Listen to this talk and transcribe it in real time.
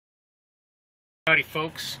Howdy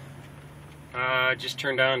folks, just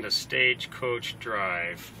turned on to Stagecoach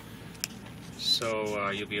Drive, so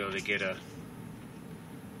you'll be able to get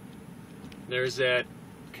there's that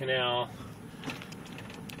canal,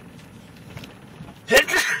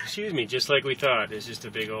 excuse me, just like we thought. It's just a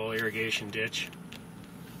big old irrigation ditch.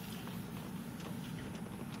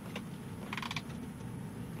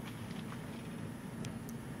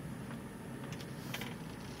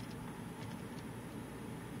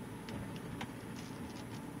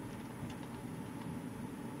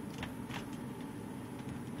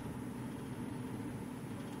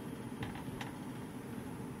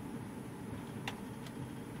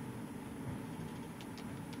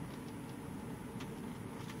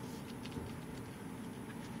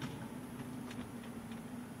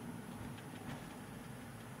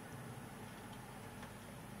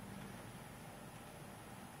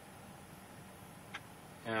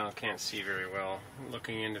 Now I can't see very well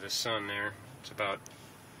looking into the sun there. It's about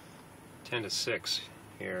 10 to 6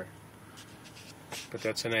 here, but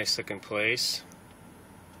that's a nice looking place.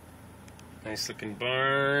 Nice looking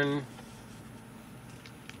barn.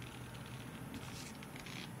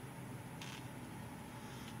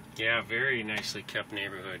 Yeah, very nicely kept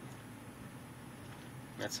neighborhood.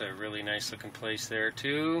 That's a really nice looking place there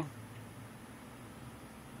too.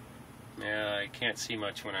 Yeah, I can't see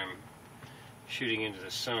much when I'm shooting into the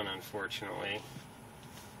sun, unfortunately.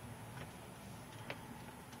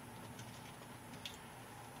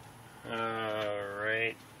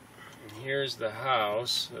 Alright, here's the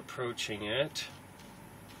house, approaching it.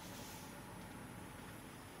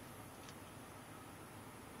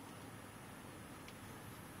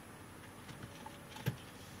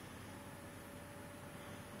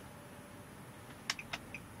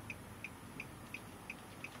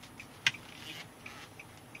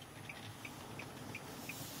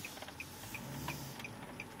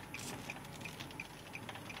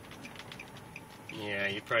 Yeah,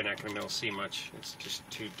 you're probably not going to be able to see much. It's just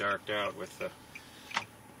too darked out with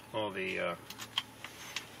all the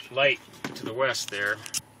light to the west there.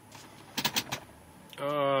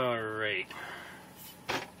 Alright.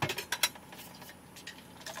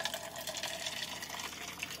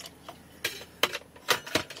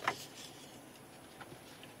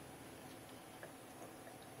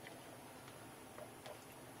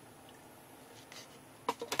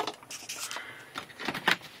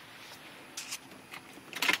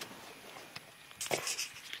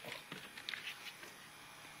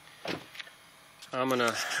 I'm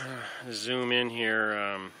gonna zoom in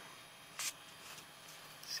here,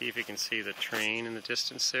 see if you can see the train in the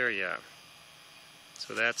distance there. Yeah,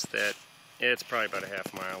 so that's that. It's probably about a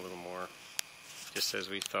half mile, a little more, just as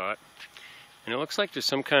we thought. And it looks like there's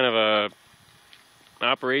some kind of a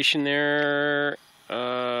operation there.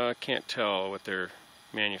 Can't tell what they're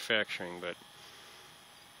manufacturing, but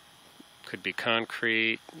could be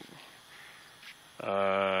concrete.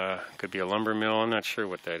 Could be a lumber mill. I'm not sure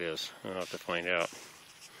what that is. I'll have to find out.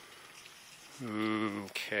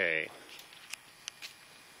 Okay.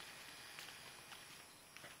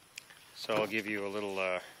 So I'll give you a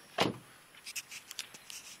little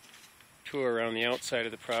tour around the outside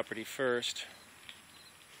of the property first.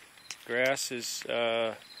 Grass is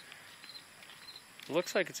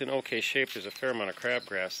looks like it's in okay shape. There's a fair amount of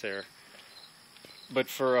crabgrass there. But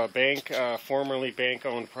for a bank, formerly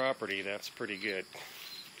bank-owned property, that's pretty good.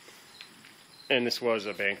 And this was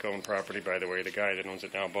a bank-owned property, by the way. The guy that owns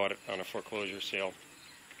it now bought it on a foreclosure sale.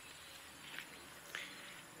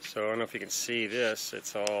 So I don't know if you can see this.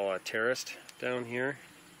 It's all terraced down here.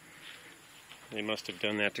 They must have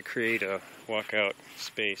done that to create a walkout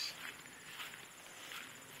space.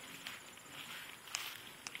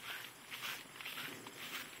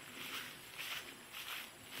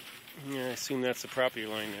 Yeah, I assume that's the property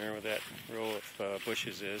line there where that row of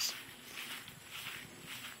bushes is.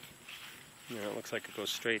 Yeah, it looks like it goes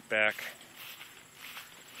straight back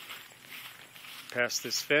past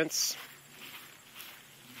this fence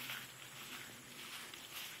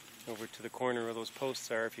over to the corner where those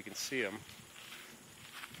posts are, if you can see them.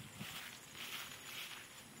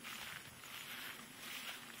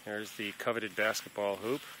 There's the coveted basketball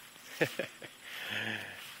hoop.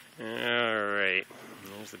 Alright,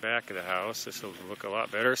 there's the back of the house. This will look a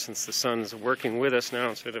lot better since the sun's working with us now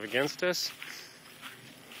instead of against us.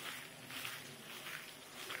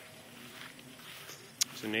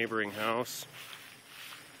 There's a neighboring house.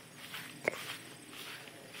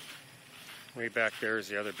 Way back there is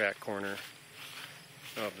the other back corner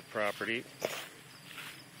of the property.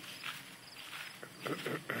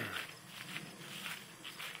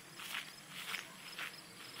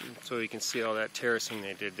 So you can see all that terracing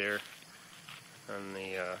they did there on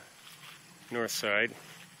the north side.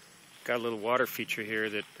 Got a little water feature here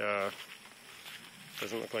that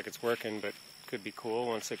doesn't look like it's working, but could be cool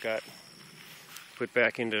once it got put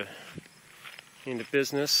back into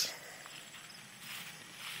business.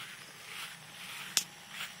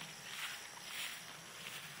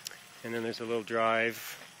 And then there's a little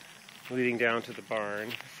drive leading down to the barn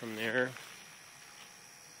from there.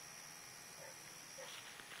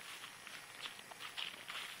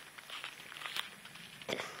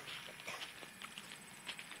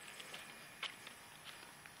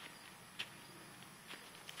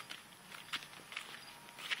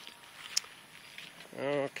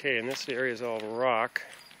 Okay, and this area is all rock.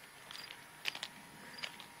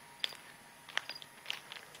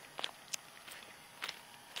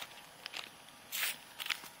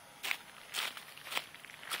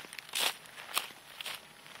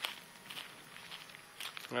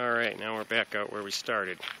 Alright, now we're back out where we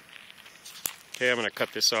started. Okay, I'm going to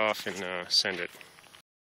cut this off and send it.